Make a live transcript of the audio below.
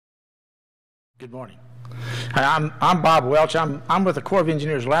Good morning. Hi, I'm Bob Welch. I'm with the Corps of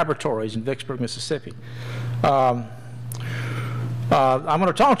Engineers Laboratories in Vicksburg, Mississippi. I'm going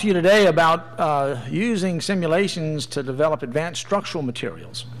to talk to you today about using simulations to develop advanced structural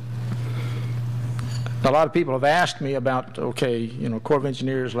materials. A lot of people have asked me about, okay, Corps of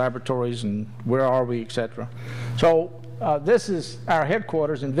Engineers Laboratories and where are we, etc. So this is our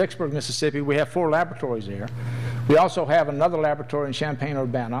headquarters in Vicksburg, Mississippi. We have 4 laboratories there. We also have another laboratory in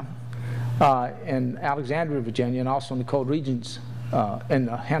Champaign-Urbana, in Alexandria, Virginia, and also in the cold regions in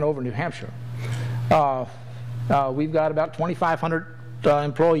Hanover, New Hampshire. We've got about 2,500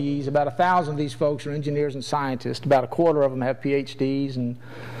 employees. About 1,000 of these folks are engineers and scientists. About a quarter of them have PhDs, and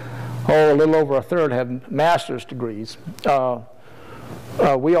a little over a third have master's degrees. We are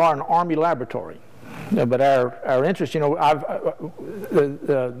an Army laboratory. But our interest,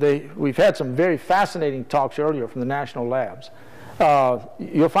 we've had some very fascinating talks earlier from the national labs.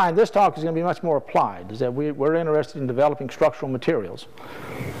 You'll find this talk is going to be much more applied, is that we're interested in developing structural materials.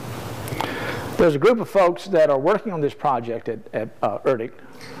 There's a group of folks that are working on this project at ERDC,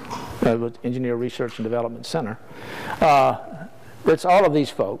 Engineer Research and Development Center. It's all of these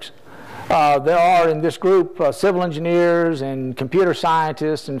folks. There are in this group civil engineers and computer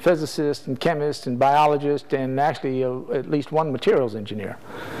scientists and physicists and chemists and biologists and actually at least one materials engineer.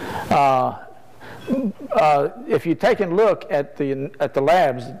 If you take a look at the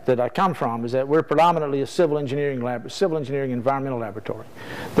labs that I come from, is that we're predominantly a civil engineering environmental laboratory.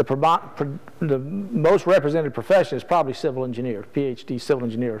 The most represented profession is probably civil engineer, PhD civil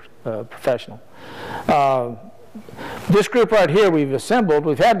engineer professional. This group right here we've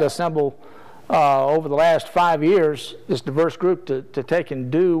had to assemble over the last 5 years, this diverse group to take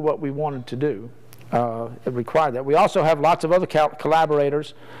and do what we wanted to do. It required that. We also have lots of other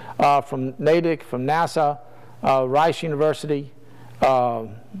collaborators from NADIC, from NASA, Rice University, ARL,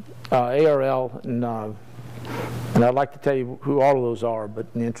 and I'd like to tell you who all of those are, but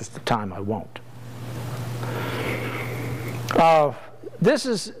in the interest of time I won't.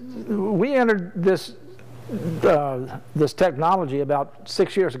 We entered this technology about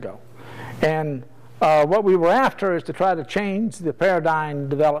 6 years ago, and what we were after is to try to change the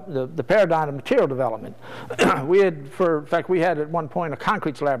paradigm of material development. In fact, we had at one point a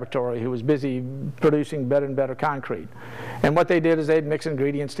concretes laboratory who was busy producing better and better concrete. And what they did is they'd mix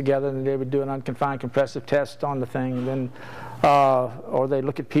ingredients together and they would do an unconfined compressive test on the thing, and then, or they'd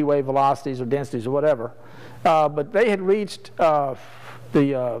look at P-wave velocities or densities or whatever. But they had reached the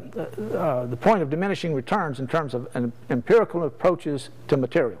point of diminishing returns in terms of empirical approaches to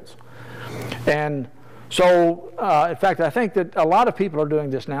materials. And so, in fact, I think that a lot of people are doing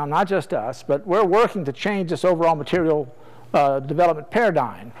this now, not just us, but we're working to change this overall material development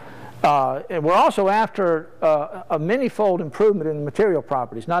paradigm. And we're also after a many-fold improvement in material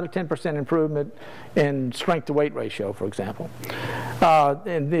properties, not a 10% improvement in strength-to-weight ratio, for example.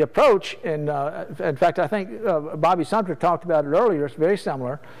 And the approach, in fact, I think Bobby Sumter talked about it earlier, it's very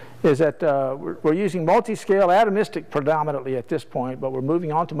similar, is that we're using multi-scale atomistic predominantly at this point, but we're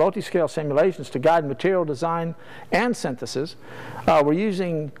moving on to multi-scale simulations to guide material design and synthesis. We're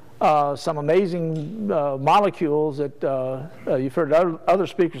using some amazing molecules that you've heard other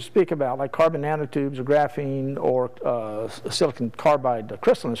speakers speak about, like carbon nanotubes or graphene or silicon carbide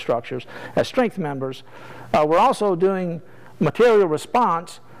crystalline structures as strength members. We're also doing material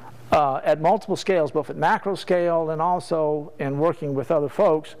response at multiple scales, both at macro scale and also in working with other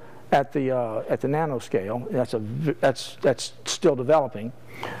folks at the nano scale. That's still developing.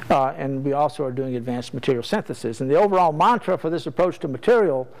 And we also are doing advanced material synthesis. And the overall mantra for this approach to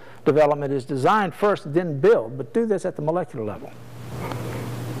material development is design first, then build, but do this at the molecular level.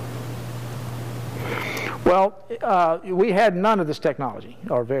 Well, we had none of this technology,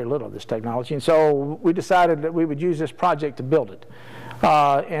 or very little of this technology, and so we decided that we would use this project to build it.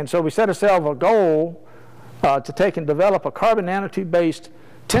 And so we set ourselves a goal to take and develop a carbon nanotube-based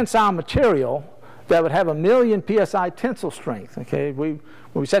tensile material that would have 1 million psi tensile strength. Okay, when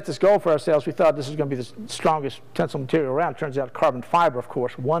we set this goal for ourselves, we thought this was going to be the strongest tensile material around. It turns out carbon fiber, of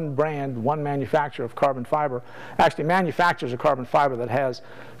course, one brand, one manufacturer of carbon fiber, actually manufactures a carbon fiber that has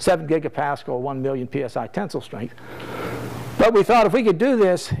 7 gigapascal, 1 million psi tensile strength. But we thought if we could do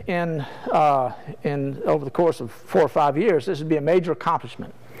this in over the course of 4 or 5 years, this would be a major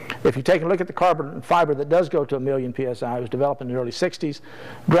accomplishment. If you take a look at the carbon fiber that does go to 1 million psi, it was developed in the early 60s.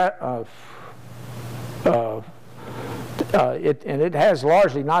 And it has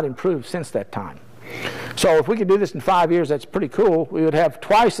largely not improved since that time. So if we could do this in 5 years, that's pretty cool. We would have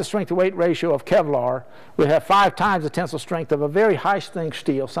twice the strength-to-weight ratio of Kevlar. We'd have 5 times the tensile strength of a very high-strength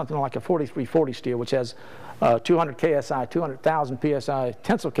steel, something like a 4340 steel, which has 200 KSI, 200,000 PSI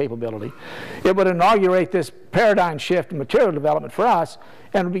tensile capability. It would inaugurate this paradigm shift in material development for us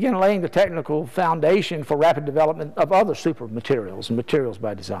and begin laying the technical foundation for rapid development of other super materials and materials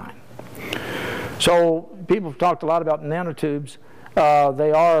by design. So people have talked a lot about nanotubes.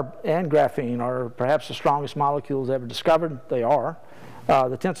 They are, and graphene are perhaps the strongest molecules ever discovered. They are.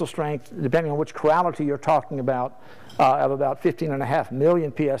 The tensile strength, depending on which chirality you're talking about, of about 15.5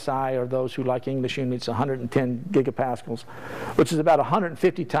 million PSI, or those who like English units, 110 gigapascals, which is about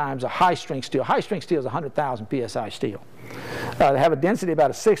 150 times a high-strength steel. High-strength steel is 100,000 PSI steel. They have a density about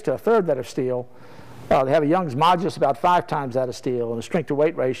a sixth to a third that of steel. They have a Young's modulus about 5 times that of steel, and a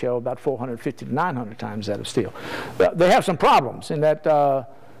strength-to-weight ratio about 450 to 900 times that of steel. They have some problems in that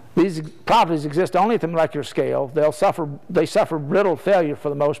these properties exist only at the molecular scale. They suffer brittle failure for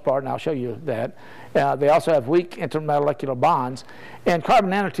the most part, and I'll show you that. They also have weak intermolecular bonds, and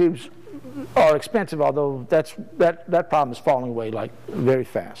carbon nanotubes are expensive, although that problem is falling away like very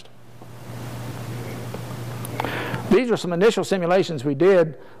fast. These are some initial simulations we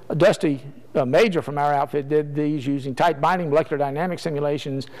did. Dusty Major from our outfit did these using tight binding molecular dynamic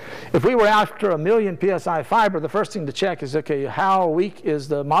simulations. If we were after 1 million PSI fiber, the first thing to check is, okay, how weak is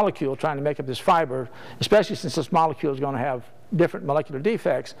the molecule trying to make up this fiber, especially since this molecule is going to have different molecular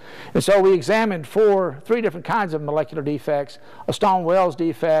defects. And so we examined 3 different kinds of molecular defects. A Stone-Wells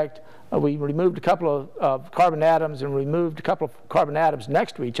defect, we removed a couple of carbon atoms and removed a couple of carbon atoms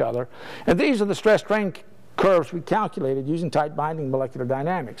next to each other. And these are the stress-strain curves we calculated using tight binding molecular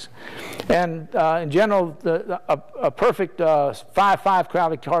dynamics. And in general, a perfect 5,5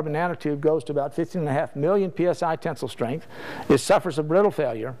 chirality carbon nanotube goes to about 15.5 million PSI tensile strength. It suffers a brittle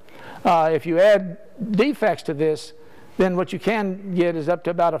failure. If you add defects to this, then what you can get is up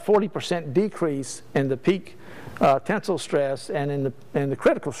to about a 40% decrease in the peak tensile stress and in the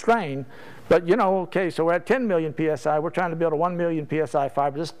critical strain. But you know, okay, so we're at 10 million PSI. We're trying to build a 1 million PSI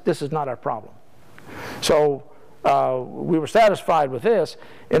fiber. This is not our problem. So we were satisfied with this,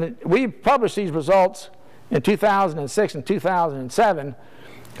 and we published these results in 2006 and 2007.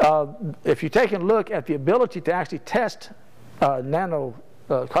 If you take a look at the ability to actually test carbon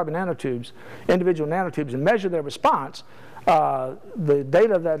nanotubes, individual nanotubes, and measure their response, the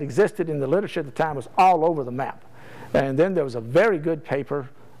data that existed in the literature at the time was all over the map. And then there was a very good paper.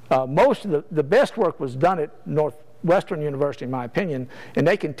 Most of the best work was done at Northwestern University, in my opinion, and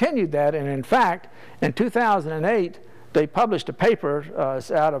they continued that. And in fact, in 2008, they published a paper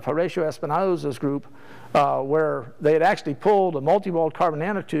out of Horacio Espinosa's group where they had actually pulled a multi-walled carbon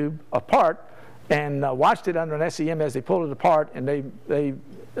nanotube apart and watched it under an SEM as they pulled it apart, and they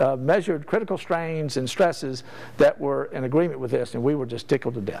measured critical strains and stresses that were in agreement with this, and we were just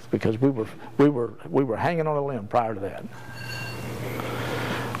tickled to death because we were hanging on a limb prior to that.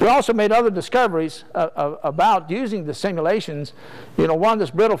 We also made other discoveries about using the simulations. You know, one,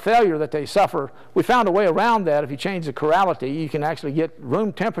 this brittle failure that they suffer, we found a way around that. If you change the chirality, you can actually get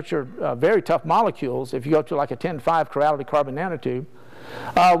room temperature, very tough molecules if you go to like a 10.5 chirality carbon nanotube.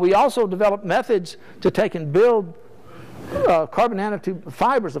 We also developed methods to take and build carbon nanotube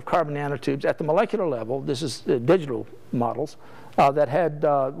fibers of carbon nanotubes at the molecular level. This is digital models that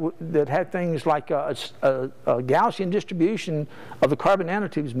had things like a Gaussian distribution of the carbon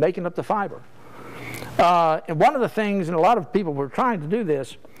nanotubes making up the fiber. And one of the things, and a lot of people were trying to do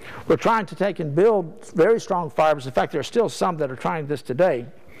this, were trying to take and build very strong fibers. In fact, there are still some that are trying this today,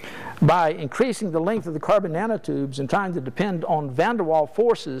 by increasing the length of the carbon nanotubes and trying to depend on van der Waals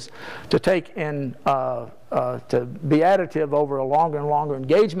forces to take in to be additive over a longer and longer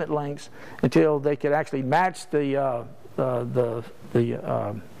engagement lengths until they could actually match the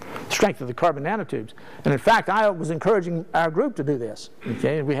strength of the carbon nanotubes. And in fact, I was encouraging our group to do this.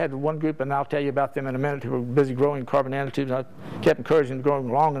 Okay, we had one group, and I'll tell you about them in a minute, who were busy growing carbon nanotubes. And I kept encouraging them to grow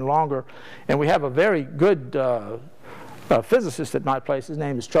long and longer. And we have a very good physicist at my place. His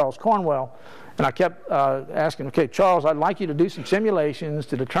name is Charles Cornwell, and I kept asking, okay, Charles, I'd like you to do some simulations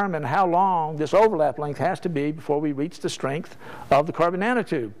to determine how long this overlap length has to be before we reach the strength of the carbon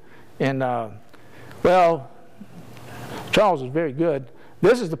nanotube. And well, Charles is very good.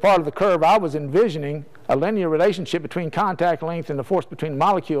 This is the part of the curve I was envisioning, a linear relationship between contact length and the force between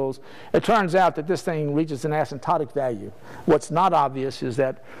molecules. It turns out that this thing reaches an asymptotic value. What's not obvious is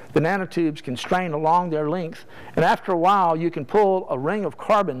that the nanotubes can strain along their length, and after a while you can pull a ring of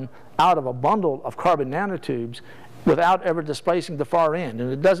carbon out of a bundle of carbon nanotubes without ever displacing the far end.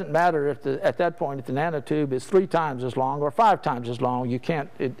 And it doesn't matter if at that point if the nanotube is 3 times as long or 5 times as long, you can't,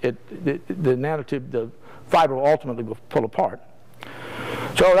 the nanotube, the fiber will ultimately pull apart.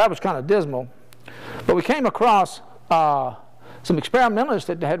 So that was kind of dismal. But we came across some experimentalists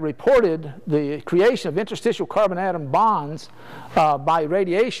that had reported the creation of interstitial carbon atom bonds by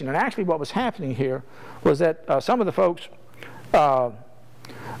radiation. And actually what was happening here was that some of the folks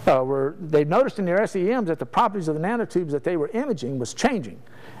they noticed in their SEMs that the properties of the nanotubes that they were imaging was changing.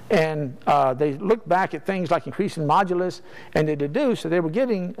 And they looked back at things like increasing modulus, and they deduced that they were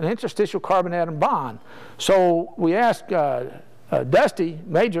getting an interstitial carbon atom bond. So we asked Dusty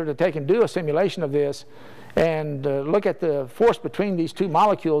Major to take and do a simulation of this and look at the force between these two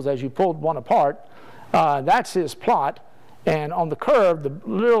molecules as you pulled one apart. That's his plot. And on the curve, the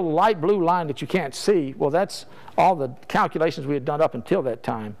little light blue line that you can't see, well, that's all the calculations we had done up until that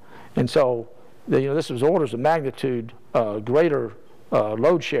time. And so, this was orders of magnitude greater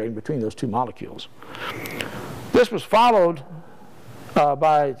load sharing between those two molecules. This was followed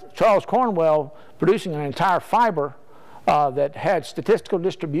by Charles Cornwell producing an entire fiber that had statistical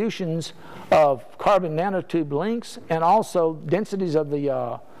distributions of carbon nanotube lengths and also densities of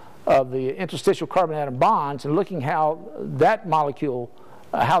the interstitial carbon atom bonds, and looking how that molecule,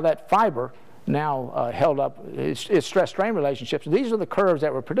 how that fiber now held up its stress-strain relationships. These are the curves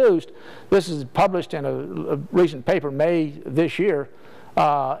that were produced. This is published in a recent paper, May this year,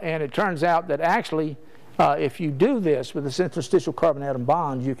 and it turns out that actually if you do this with this interstitial carbon atom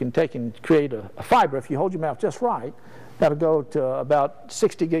bond, you can take and create a fiber. If you hold your mouth just right, that'll go to about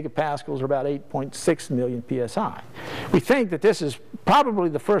 60 gigapascals or about 8.6 million psi. We think that this is probably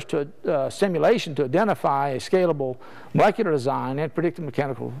the first simulation to identify a scalable molecular design and predictive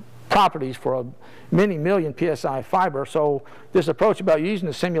mechanical properties for a many million psi fiber. So this approach about using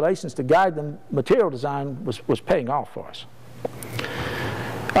the simulations to guide the material design was paying off for us.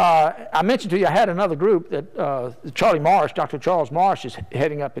 I mentioned to you I had another group that Dr. Charles Marsh is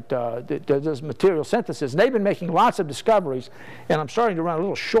heading up at that does material synthesis. And they've been making lots of discoveries, and I'm starting to run a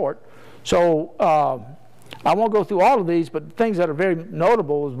little short. So I won't go through all of these, but things that are very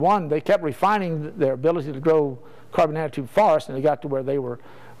notable is, one, they kept refining their ability to grow carbon nanotube forests, and they got to where they were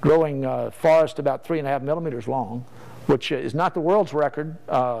growing forest about 3.5 millimeters long, which is not the world's record.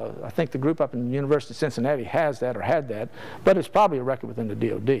 I think the group up in the University of Cincinnati has that or had that, but it's probably a record within the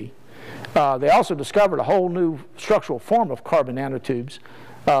DoD. They also discovered a whole new structural form of carbon nanotubes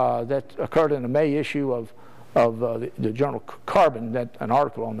that occurred in a May issue of the journal Carbon, an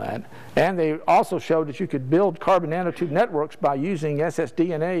article on that. And they also showed that you could build carbon nanotube networks by using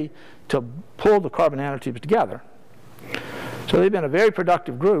ssDNA to pull the carbon nanotubes together. So they've been a very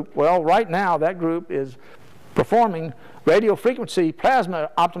productive group. Well, right now that group is performing radio frequency plasma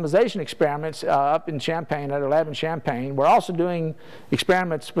optimization experiments up in Champaign, at a lab in Champaign. We're also doing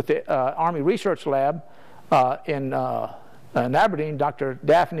experiments with the Army Research Lab in Aberdeen, Dr.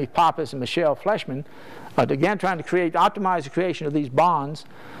 Daphne Pappas and Michelle Fleshman, again trying to optimize the creation of these bonds.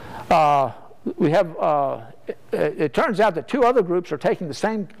 We have, it turns out that 2 other groups are taking the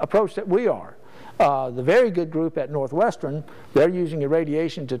same approach that we are. The very good group at Northwestern, they're using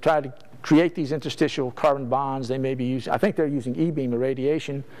irradiation to try to create these interstitial carbon bonds. They may be using, I think they're using E-beam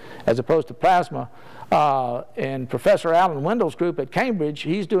irradiation as opposed to plasma. And Professor Alan Wendell's group at Cambridge,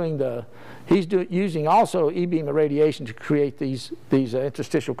 he's using also E-beam irradiation to create these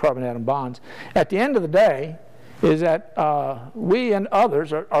interstitial carbon atom bonds. At the end of the day, is that we and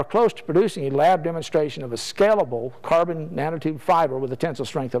others are close to producing a lab demonstration of a scalable carbon nanotube fiber with a tensile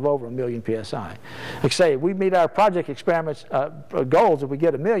strength of over 1 million psi. Like I say, we meet our project experiments goals if we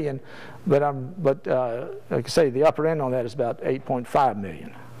get 1 million, but like I say, the upper end on that is about 8.5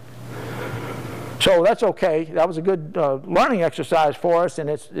 million. So that's okay. That was a good learning exercise for us, and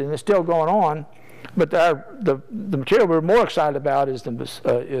it's still going on. But the material we're more excited about is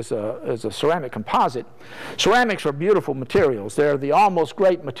a ceramic composite. Ceramics are beautiful materials. They're the almost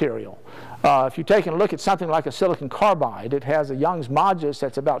great material. If you take a look at something like a silicon carbide, it has a Young's modulus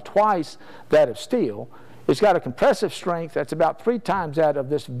that's about twice that of steel. It's got a compressive strength that's about 3 times that of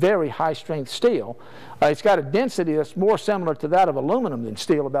this very high-strength steel. It's got a density that's more similar to that of aluminum than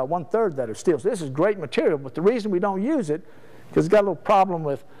steel, about 1/3 that of steel. So this is great material, but the reason we don't use it is it's got a little problem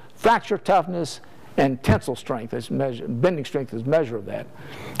with fracture toughness and tensile strength, bending strength is a measure of that.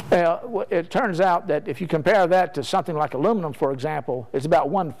 It turns out that if you compare that to something like aluminum, for example, it's about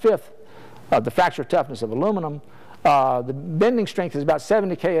 1/5 of the fracture toughness of aluminum. The bending strength is about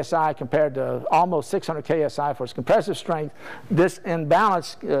 70 KSI compared to almost 600 KSI for its compressive strength. This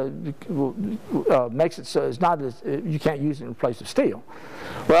imbalance makes it so it's not as, you can't use it in place of steel.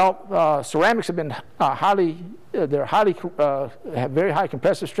 Well, ceramics have been have very high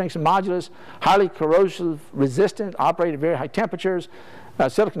compressive strengths and modulus, highly corrosive resistant, operate at very high temperatures.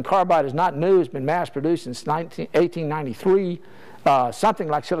 Silicon carbide is not new. It's been mass produced since 1893. Something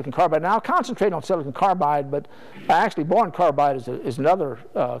like silicon carbide. Now I'll concentrate on silicon carbide, but actually boron carbide is another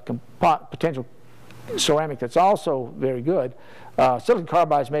potential ceramic that's also very good. Silicon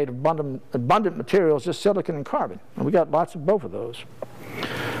carbide is made of abundant materials, just silicon and carbon, and we got lots of both of those.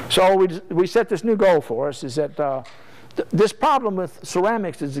 So we set this new goal for us, is that this problem with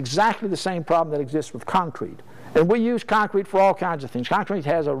ceramics is exactly the same problem that exists with concrete. And we use concrete for all kinds of things. Concrete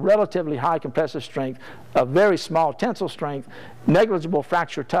has a relatively high compressive strength, a very small tensile strength, negligible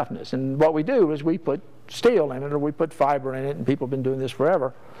fracture toughness. And what we do is we put steel in it, or we put fiber in it, and people have been doing this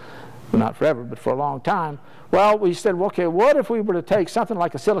forever. Well, not forever, but for a long time. Well, we said, well, okay, what if we were to take something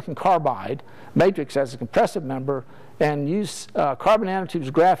like a silicon carbide matrix as a compressive member and use carbon nanotubes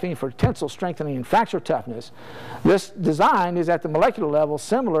graphene for tensile strengthening and fracture toughness? This design is at the molecular level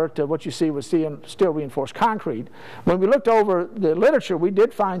similar to what you see with steel reinforced concrete. When we looked over the literature, we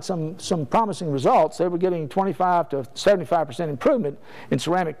did find some promising results. They were getting 25 to 75% improvement in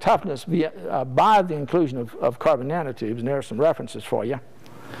ceramic toughness by the inclusion of carbon nanotubes, and there are some references for you.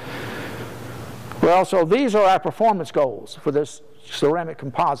 Well, so these are our performance goals for this ceramic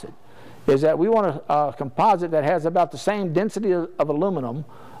composite, is that we want a composite that has about the same density of aluminum,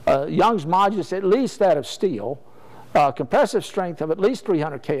 Young's modulus at least that of steel, compressive strength of at least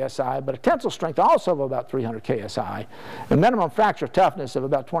 300 KSI, but a tensile strength also of about 300 KSI, and minimum fracture toughness of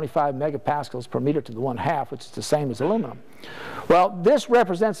about 25 megapascals per meter to the 1/2, which is the same as aluminum. Well, this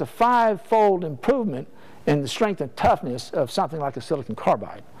represents a 5-fold improvement in the strength and toughness of something like a silicon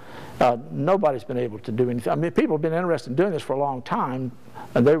carbide. Nobody's been able to do anything. I mean, people have been interested in doing this for a long time,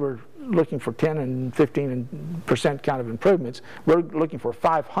 and they were looking for 10 and 15% kind of improvements. We're looking for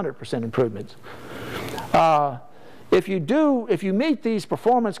 500% improvements. If you meet these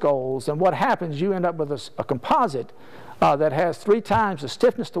performance goals, then what happens, you end up with a composite that has 3 times the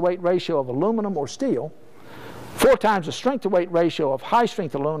stiffness to weight ratio of aluminum or steel, 4 times the strength to weight ratio of high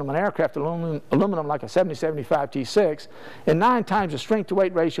strength aluminum and aircraft aluminum like a 7075 T6, and 9 times the strength to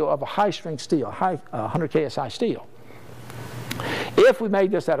weight ratio of a high strength steel, 100 KSI steel. If we made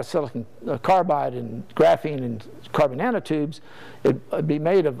this out of silicon carbide and graphene and carbon nanotubes, it would be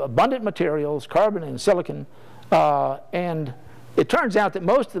made of abundant materials, carbon and silicon, and it turns out that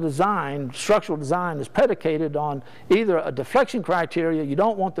most of the design, structural design, is predicated on either a deflection criteria, you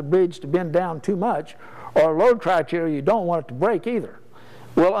don't want the bridge to bend down too much, or a load criteria, you don't want it to break either.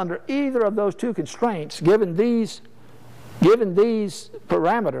 Well, under either of those 2 constraints, given these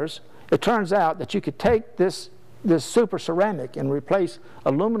parameters, it turns out that you could take this super ceramic and replace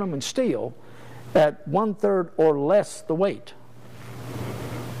aluminum and steel at 1/3 or less the weight.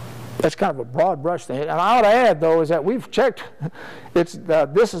 That's kind of a broad brush thing. And I ought to add, though, is that we've checked,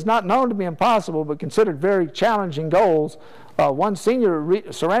 this is not known to be impossible, but considered very challenging goals. One senior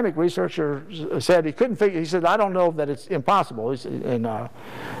ceramic researcher said he couldn't figure, he said, I don't know that it's impossible.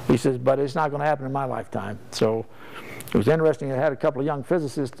 He says, but it's not going to happen in my lifetime. So it was interesting. I had a couple of young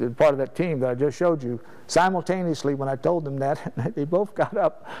physicists part of that team that I just showed you. Simultaneously, when I told them that, they both got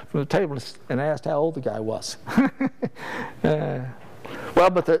up from the table and asked how old the guy was. Well,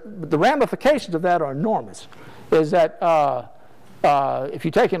 but the ramifications of that are enormous. Is that if you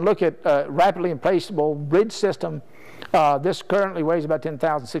take and look at rapidly implaceable bridge system, this currently weighs about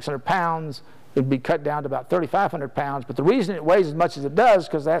 10,600 pounds. It'd be cut down to about 3,500 pounds. But the reason it weighs as much as it does is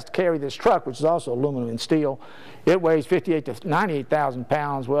because it has to carry this truck, which is also aluminum and steel. It weighs 58,000 to 98,000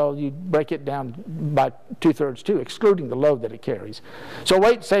 pounds. Well, you break it down by 2/3 too, excluding the load that it carries. So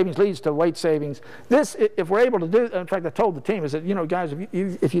weight savings leads to weight savings. This, if we're able to do, in fact, I told the team, is that, you know, guys,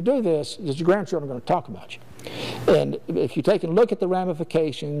 if you do this, is your grandchildren going to talk about you? And if you take a look at the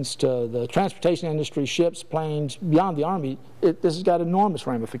ramifications to the transportation industry, ships, planes, beyond the Army, this has got enormous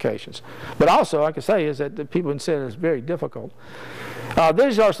ramifications. But also, like I say, is that the people have said it's very difficult.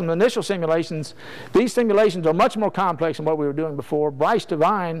 These are some initial simulations. These simulations are much more complex than what we were doing before. Bryce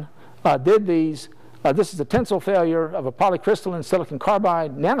Devine did these. This is the tensile failure of a polycrystalline silicon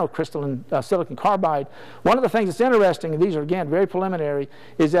carbide, nanocrystalline silicon carbide. One of the things that's interesting, and these are again very preliminary,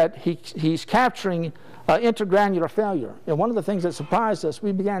 is that he's capturing intergranular failure. And one of the things that surprised us,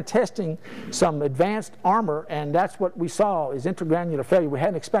 we began testing some advanced armor, and that's what we saw is intergranular failure. We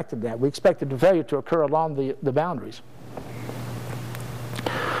hadn't expected that. We expected the failure to occur along the boundaries.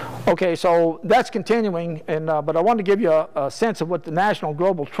 Okay, so that's continuing, and but I wanted to give you a sense of what the national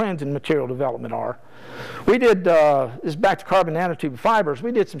global trends in material development are. We did, this is back to carbon nanotube fibers,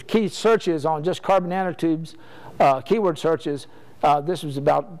 we did some key searches on just carbon nanotubes, keyword searches. This was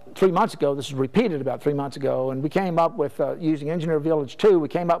about 3 months ago. This was repeated about 3 months ago, and we came up with, using Engineer Village 2, we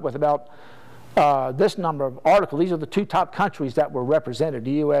came up with about this number of articles. These are the two top countries that were represented,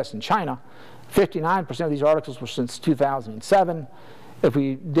 the US and China. 59% of these articles were since 2007. If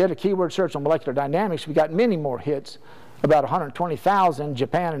we did a keyword search on molecular dynamics, we got many more hits, about 120,000.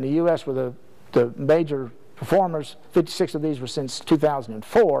 Japan and the US were the major performers. 56 of these were since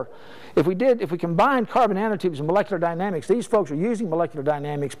 2004. If we combined carbon nanotubes and molecular dynamics, these folks are using molecular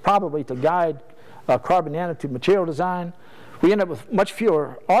dynamics probably to guide carbon nanotube material design. We end up with much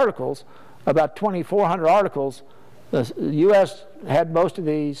fewer articles, about 2,400 articles. The US had most of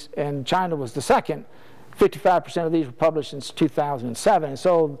these, and China was the second. 55% of these were published since 2007. And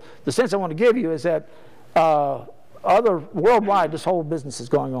so the sense I want to give you is that worldwide, this whole business is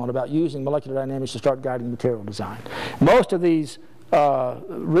going on about using molecular dynamics to start guiding material design. Most of these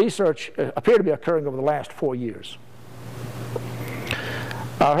research appear to be occurring over the last 4 years.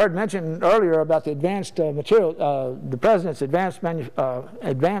 I heard mentioned earlier about the advanced the President's advanced Material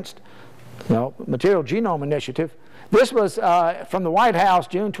Genome Initiative. This was from the White House,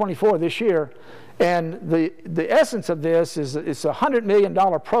 June 24 this year, and the essence of this is it's a $100 million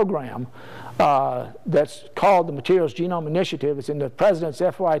program that's called the Materials Genome Initiative. It's in the President's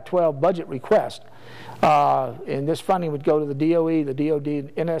FY12 budget request, and this funding would go to the DOE, the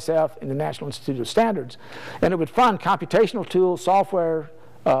DOD, NSF, and the National Institute of Standards, and it would fund computational tools, software,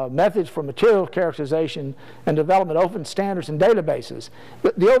 methods for material characterization and development of open standards and databases.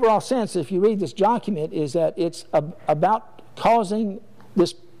 But the overall sense, if you read this document, is that it's about causing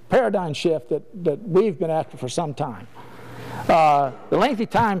this paradigm shift that we've been after for some time. The lengthy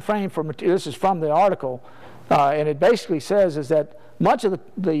time frame for material, this is from the article, and it basically says is that much of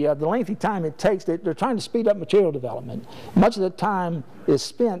the lengthy time it takes, they're trying to speed up material development. Much of the time is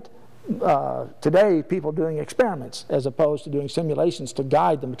spent today people doing experiments as opposed to doing simulations to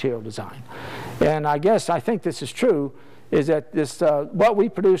guide the material design. And I think this is true, is that this what we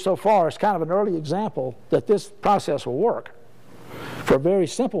produce so far is kind of an early example that this process will work for a very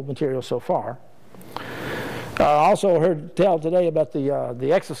simple material so far. I also heard tell today about the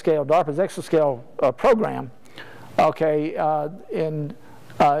exascale, DARPA's exascale program. Okay, and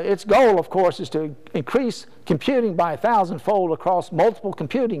its goal, of course, is to increase computing by 1,000-fold across multiple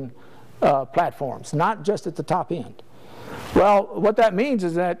computing platforms, not just at the top end. Well, what that means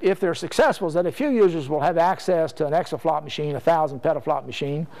is that if they're successful, is that a few users will have access to an exaflop machine, a 1,000 petaflop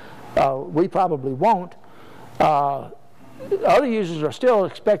machine. We probably won't. Other users are still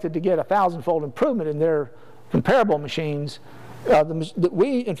expected to get a 1,000-fold improvement in their comparable machines.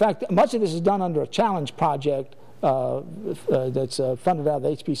 In fact, much of this is done under a challenge project that's funded out of the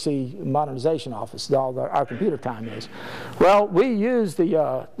HPC Modernization Office. All our computer time is. Well, we use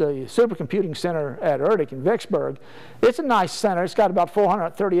the Supercomputing Center at ERDC in Vicksburg. It's a nice center. It's got about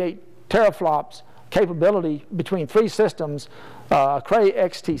 438 teraflops capability between 3 systems, Cray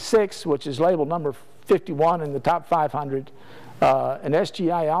XT6, which is labeled number 51 in the top 500, an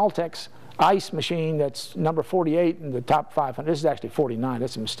SGI Altex ICE machine that's number 48 in the top 500. This is actually 49.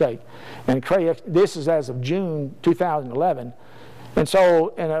 That's a mistake. And Cray, this is as of June 2011. And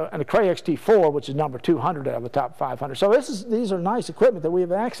so, and a Cray XT4, which is number 200 out of the top 500. So these are nice equipment that we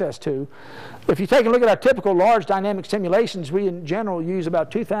have access to. If you take a look at our typical large dynamic simulations, we in general use about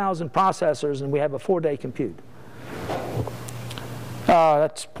 2,000 processors, and we have a 4-day compute.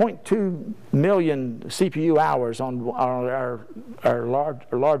 That's 0.2 million CPU hours on our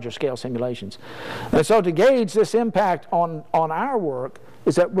larger scale simulations. And so to gauge this impact on our work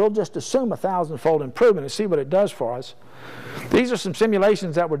is that we'll just assume a 1,000-fold improvement and see what it does for us. These are some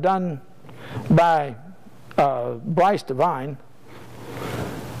simulations that were done by Bryce Devine.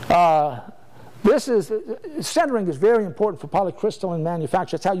 Centering is very important for polycrystalline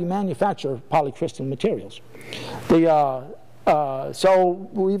manufacture. That's how you manufacture polycrystalline materials. So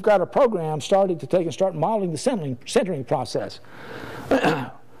we've got a program started to take and start modeling the centering process.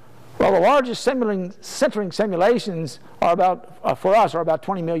 Well, the largest centering simulations are about, for us, are about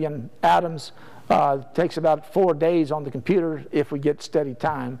 20 million atoms. It takes about 4 days on the computer if we get steady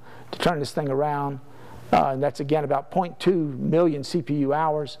time to turn this thing around. And that's, again, about 0.2 million CPU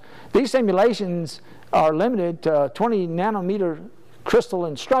hours. These simulations are limited to 20 nanometer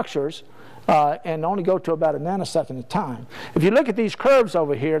crystalline structures, and only go to about a nanosecond at a time. If you look at these curves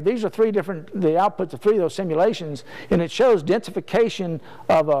over here, these are the outputs of 3 of those simulations, and it shows densification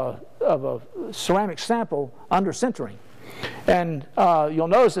of a ceramic sample under centering. And you'll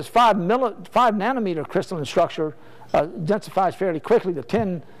notice this 5 nanometer crystalline structure densifies fairly quickly. The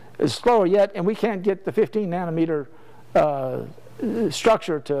 10 is slower yet, and we can't get the 15 nanometer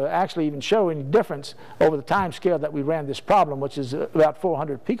structure to actually even show any difference over the time scale that we ran this problem, which is about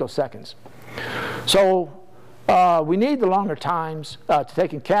 400 picoseconds. So we need the longer times to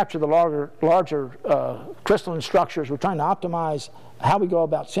take and capture the larger crystalline structures. We're trying to optimize how we go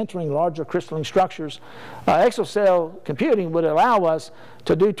about centering larger crystalline structures. Exascale computing would allow us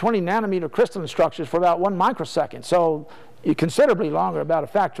to do 20 nanometer crystalline structures for about 1 microsecond. So considerably longer, about a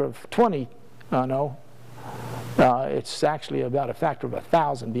factor of 20. It's actually about a factor of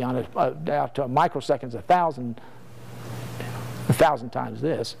 1,000 beyond it, out to microseconds, 1,000 times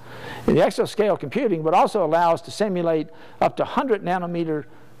this. And the exascale computing would also allow us to simulate up to 100 nanometer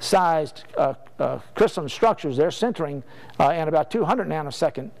sized crystalline structures. They're centering in about 200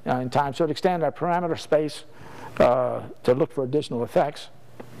 nanosecond in time, so to extend our parameter space to look for additional effects.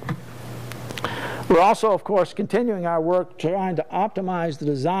 We're also, of course, continuing our work trying to optimize the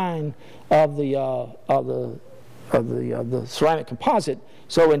design of the ceramic composite.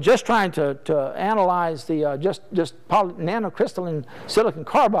 So in just trying to analyze the just nanocrystalline silicon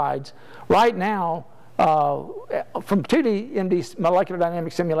carbides, right now, from 2D MD molecular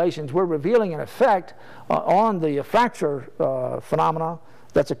dynamic simulations, we're revealing an effect on the fracture phenomena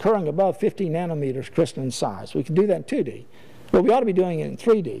that's occurring above 50 nanometers crystalline size. We can do that in 2D, but we ought to be doing it in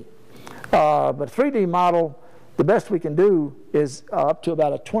 3D. But 3D model, the best we can do is up to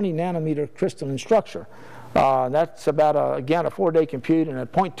about a 20 nanometer crystalline structure. That's about, again, a 4-day compute and a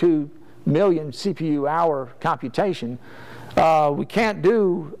 0.2 million CPU hour computation. We can't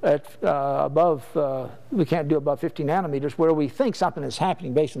do above 50 nanometers where we think something is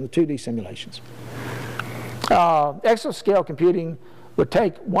happening based on the 2D simulations. Exascale computing would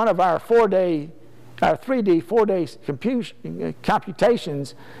take one of our 3D 4-day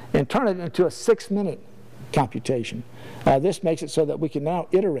computations and turn it into a 6-minute computation. This makes it so that we can now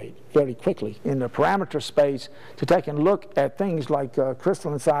iterate very quickly in the parameter space to take and look at things like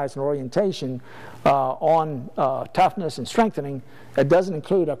crystalline size and orientation on toughness and strengthening. It doesn't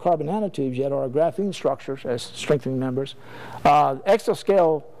include our carbon nanotubes yet or our graphene structures as strengthening members.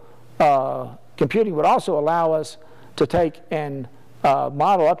 Exascale computing would also allow us to take and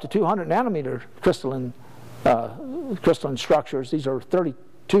model up to 200 nanometer crystalline structures. These are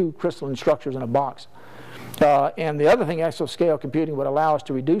 32 crystalline structures in a box. And the other thing exascale computing would allow us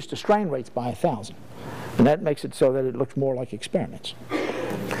to reduce the strain rates by 1,000. And that makes it so that it looks more like experiments.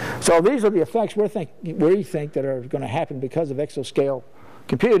 So these are the effects we think that are going to happen because of exascale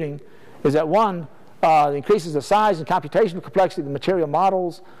computing, is that one, it increases the size and computational complexity of the material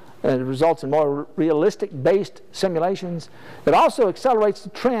models, and it results in more realistic-based simulations. It also accelerates the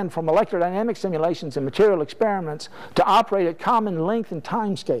trend from molecular dynamic simulations and material experiments to operate at common length and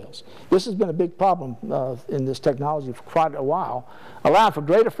time scales. This has been a big problem in this technology for quite a while, allowing for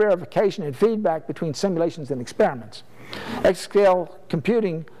greater verification and feedback between simulations and experiments. Exascale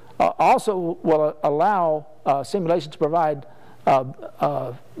computing also will allow simulations to provide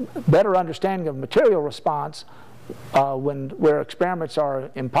better understanding of material response where experiments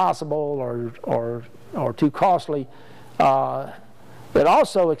are impossible or too costly. It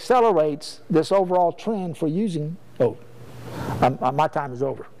also accelerates this overall trend for using. My time is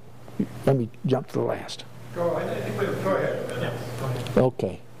over. Let me jump to the last. Go ahead. Go ahead. Yeah, go ahead.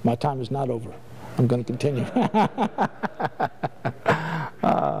 Okay, my time is not over. I'm going to continue.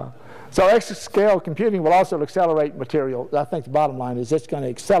 So exascale computing will also accelerate material. I think the bottom line is it's going to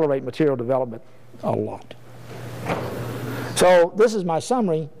accelerate material development a lot. So this is my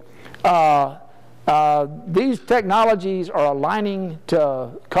summary. These technologies are aligning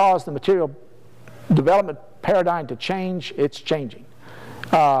to cause the material development paradigm to change. It's changing.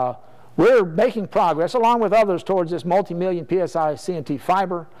 We're making progress, along with others, towards this multi-million PSI CNT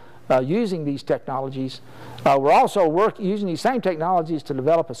fiber using these technologies. We're also using these same technologies to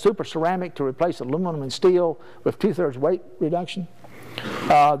develop a super ceramic to replace aluminum and steel with 2/3 weight reduction.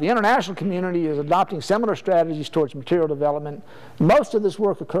 The international community is adopting similar strategies towards material development. Most of this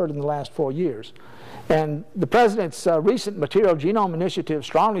work occurred in the last 4 years. And the President's recent Material Genome Initiative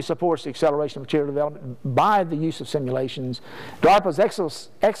strongly supports the acceleration of material development by the use of simulations. DARPA's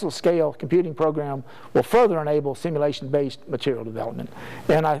exascale computing program will further enable simulation-based material development.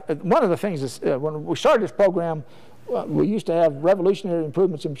 And one of the things is, when we started this program, we used to have revolutionary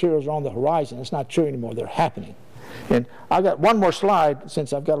improvements in materials on the horizon. It's not true anymore. They're happening. And I've got one more slide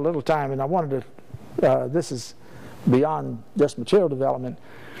since I've got a little time, and I wanted to, this is beyond just material development.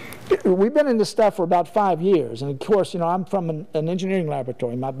 we've been in this stuff for about 5 years, and of course, I'm from an engineering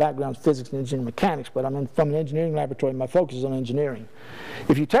laboratory. My background is physics and engineering mechanics, but I'm from an engineering laboratory, and my focus is on engineering.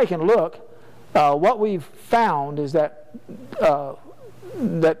 If you take a look, what we've found is that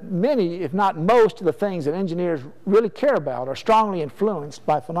many, if not most, of the things that engineers really care about are strongly influenced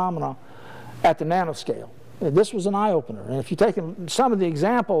by phenomena at the nanoscale. This was an eye-opener. And if you take some of the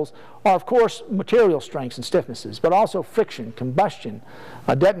examples are, of course, material strengths and stiffnesses, but also friction, combustion,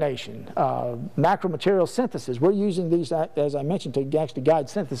 detonation, macromaterial synthesis. We're using these, as I mentioned, to actually guide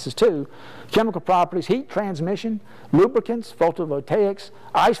synthesis too. Chemical properties, heat transmission, lubricants, photovoltaics,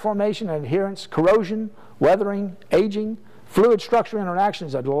 ice formation and adherence, corrosion, weathering, aging, fluid structure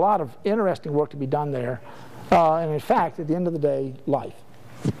interactions. There's a lot of interesting work to be done there. And in fact, at the end of the day, life.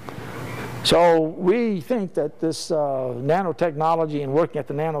 So we think that this nanotechnology and working at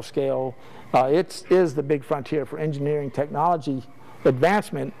the nanoscale, it is the big frontier for engineering technology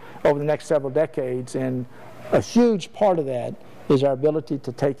advancement over the next several decades, and a huge part of that is our ability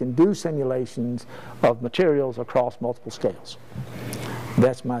to take and do simulations of materials across multiple scales.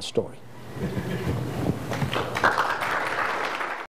 That's my story.